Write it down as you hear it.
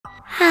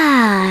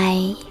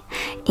Hi!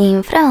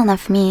 In front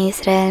of me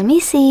is REALME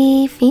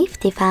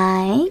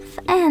C55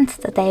 and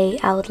today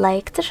I would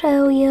like to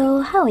show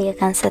you how you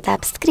can set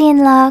up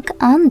screen lock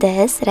on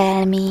this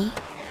REALME.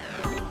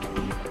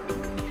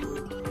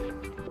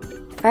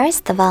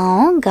 First of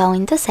all, go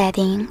into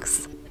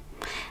settings.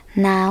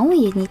 Now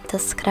you need to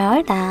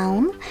scroll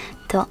down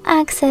to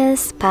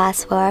access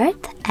password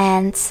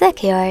and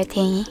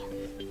security.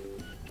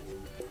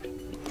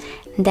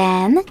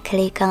 Then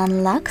click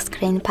on lock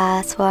screen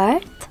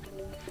password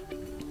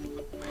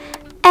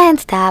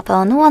and tap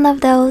on one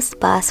of those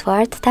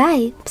password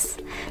types,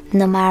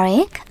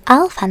 numeric,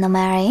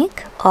 alphanumeric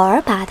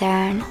or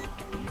pattern.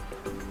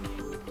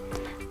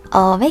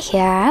 Over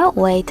here,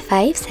 wait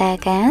 5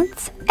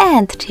 seconds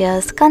and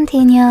choose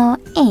continue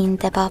in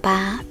the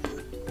pop-up.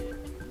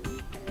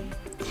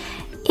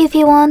 If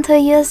you want to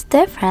use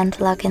different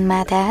login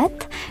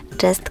method,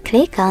 just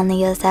click on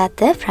use a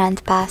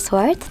different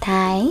password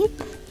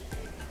type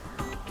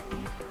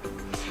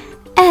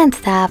and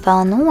tap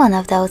on one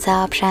of those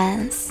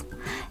options.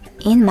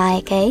 In my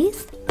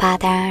case,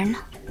 pattern.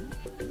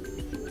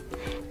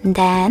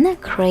 Then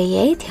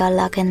create your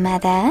login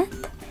method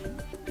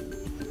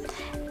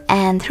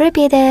and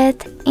repeat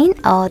it in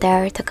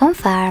order to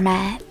confirm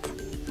it.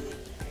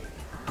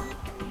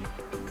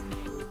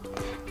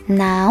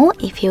 Now,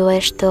 if you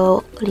wish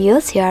to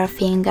use your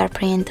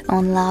fingerprint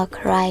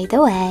unlock right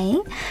away,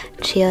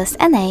 choose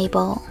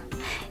enable.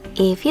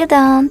 If you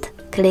don't,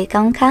 click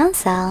on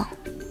cancel.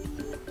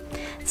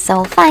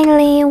 So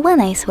finally,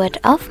 when I switch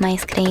off my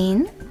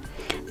screen,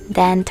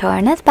 then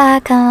turn it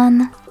back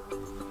on,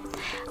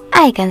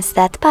 I can see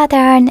that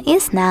pattern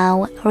is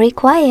now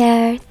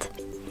required.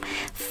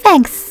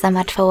 Thanks so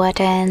much for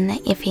watching.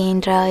 If you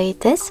enjoyed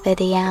this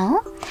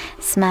video,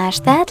 smash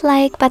that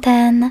like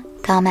button,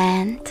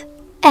 comment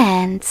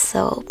and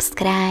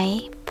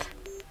subscribe.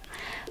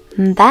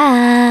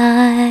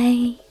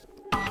 Bye!